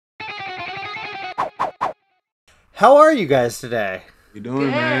How are you guys today? You doing,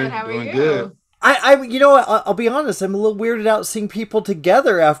 Good. man? How are Doing you? good. You know what? I'll be honest. I'm a little weirded out seeing people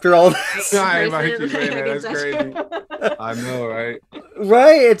together after all Like this. in I might person, keep saying like that. in That's such. crazy. I know, right?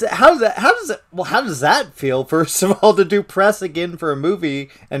 Right? It's how does that feel? First of all, to do press again for a movie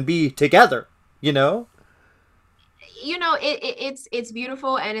and be together. You know? It's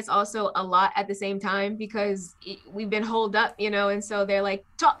beautiful, and it's also a lot at the same time because we've been holed up, and so they're like,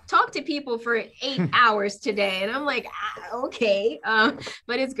 talk to people for 8 hours today, and I'm like, okay,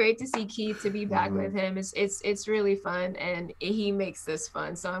 but it's great to see Keith, to be back with him. It's really fun, and he makes this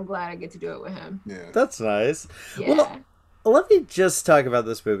fun, so I'm glad I get to do it with him. Yeah. That's nice. Yeah. Well, let me just talk about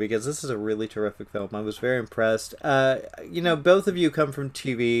this movie because this is a really terrific film. I was very impressed. Both of you come from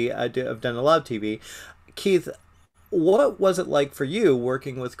TV. I've done a lot of TV. Keith, what was it like for you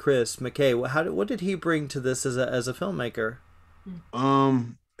working with Chris McKay? What did he bring to this as a filmmaker?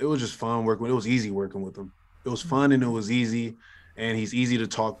 It was just fun working with. It was easy working with him. It was fun and it was easy, and he's easy to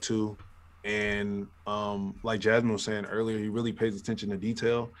talk to. And like Jasmine was saying earlier, he really pays attention to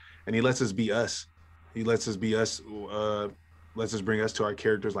detail, and he lets us be us. He lets us be us. Lets us bring us to our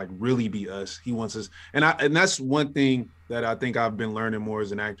characters, like really be us. He wants us, and that's one thing that I think I've been learning more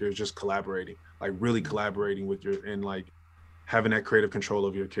as an actor is just collaborating, like really collaborating with and like having that creative control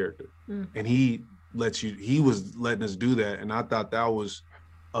of your character. And he was letting us do that, and I thought that was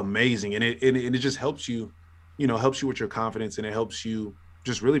amazing. And it just helps you, helps you with your confidence, and it helps you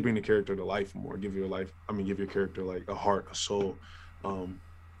just really bring the character to life more. Give your character like a heart, a soul.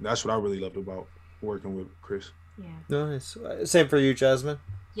 That's what I really loved about working with Chris. Yeah. Nice. Same for you, Jasmine.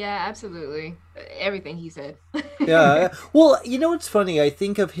 Yeah, absolutely. Everything he said. Yeah. Well, it's funny. I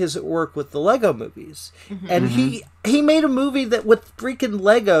think of his work with the Lego movies, and he made a movie that with freaking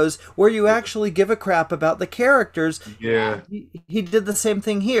Legos where you actually give a crap about the characters. Yeah. He did the same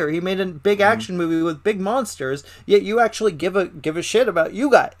thing here. He made a big action movie with big monsters, yet you actually give a shit about you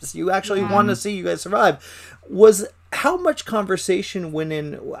guys. You actually want to see you guys survive. How much conversation went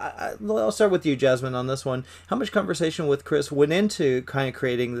in? I'll start with you, Jasmine, on this one. How much conversation with Chris went into kind of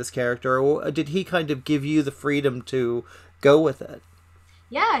creating this character, or did he kind of give you the freedom to go with it?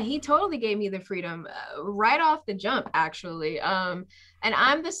 Yeah, he totally gave me the freedom right off the jump, actually. And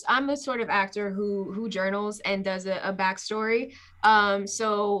I'm the sort of actor who journals and does a backstory.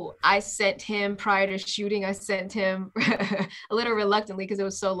 So I sent him prior to shooting. I sent him a little reluctantly because it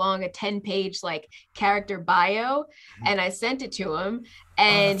was so long, a 10-page like character bio, and I sent it to him,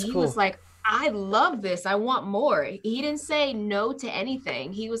 and he was like, I love this. I want more. He didn't say no to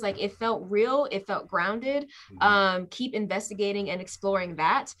anything. He was like, it felt real. It felt grounded. Keep investigating and exploring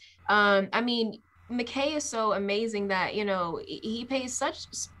that. McKay is so amazing that, he pays such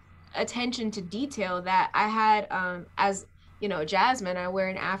attention to detail that I had, as, Jasmine, I wear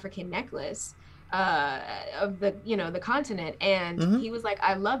an African necklace of the continent, and he was like,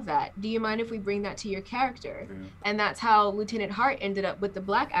 I love that. Do you mind if we bring that to your character? And that's how Lieutenant Hart ended up with the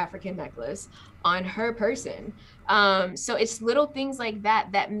black African necklace on her person. So it's little things like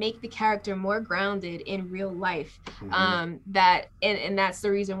that make the character more grounded in real life. And that's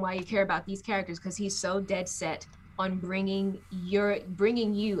the reason why you care about these characters, because he's so dead set on bringing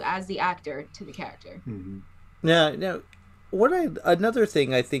you as the actor to the character. Yeah. Now, another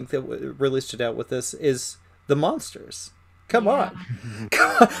thing I think that really stood out with this is the monsters. Come on.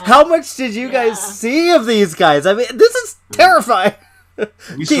 How much did you guys see of these guys? I mean, this is terrifying.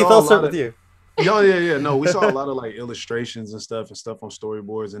 Keith, I'll start with you. Yeah. No, we saw a lot of like illustrations and stuff on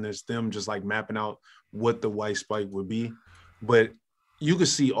storyboards, and it's them just like mapping out what the white spike would be. But you could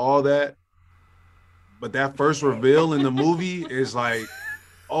see all that. But that first reveal in the movie is like,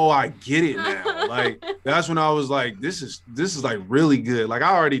 oh, I get it now. Like, that's when I was like, this is like really good. Like,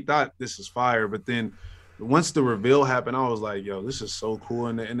 I already thought this was fire, but then once the reveal happened, I was like, yo, this is so cool.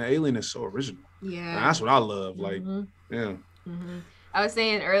 And the alien is so original. Yeah. And that's what I love. Like, yeah. I was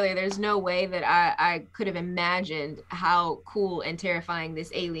saying earlier, there's no way that I could have imagined how cool and terrifying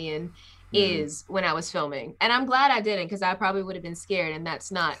this alien is when I was filming. And I'm glad I didn't, because I probably would have been scared, and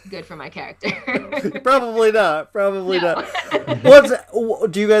that's not good for my character. Probably not. Not.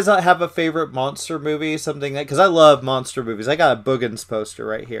 Do you guys have a favorite monster movie? Something that, because I love monster movies. I got a Boogans poster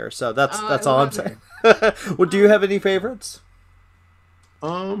right here, so that's all I'm saying. Well, do you have any favorites?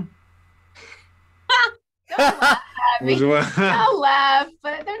 I'll laugh,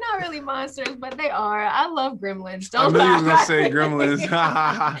 but they're not really monsters, but they are. I love Gremlins. Don't I knew laugh. you was gonna say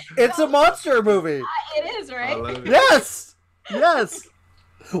Gremlins. It's a monster movie. It is, right? I love it. Yes.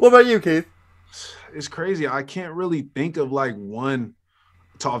 What about you, Keith? It's crazy. I can't really think of like one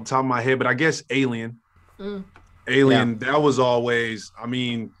off the top of my head, but I guess Alien. Alien, that was always, I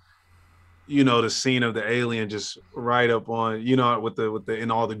mean, you know, the scene of the alien just right up on, you know, with the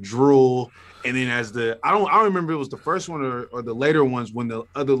and all the drool. And then as I don't remember if it was the first one or the later ones when the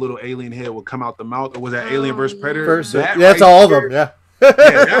other little alien head would come out the mouth, or was that Alien versus Predator? That's all of them, yeah. Yeah,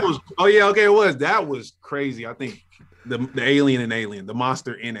 that was. Oh yeah, okay, it was. That was crazy. I think the alien in Alien, the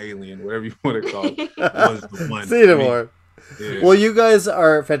monster in Alien, whatever you want to call it, was the one. See no more. Yeah. Well, you guys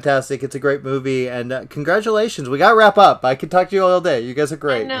are fantastic. It's a great movie, and congratulations. We got to wrap up. I could talk to you all day. You guys are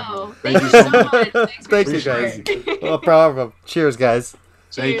great. No, thank you so much. Thank you, guys. No problem. Cheers, guys.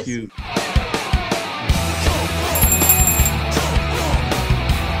 Thank you.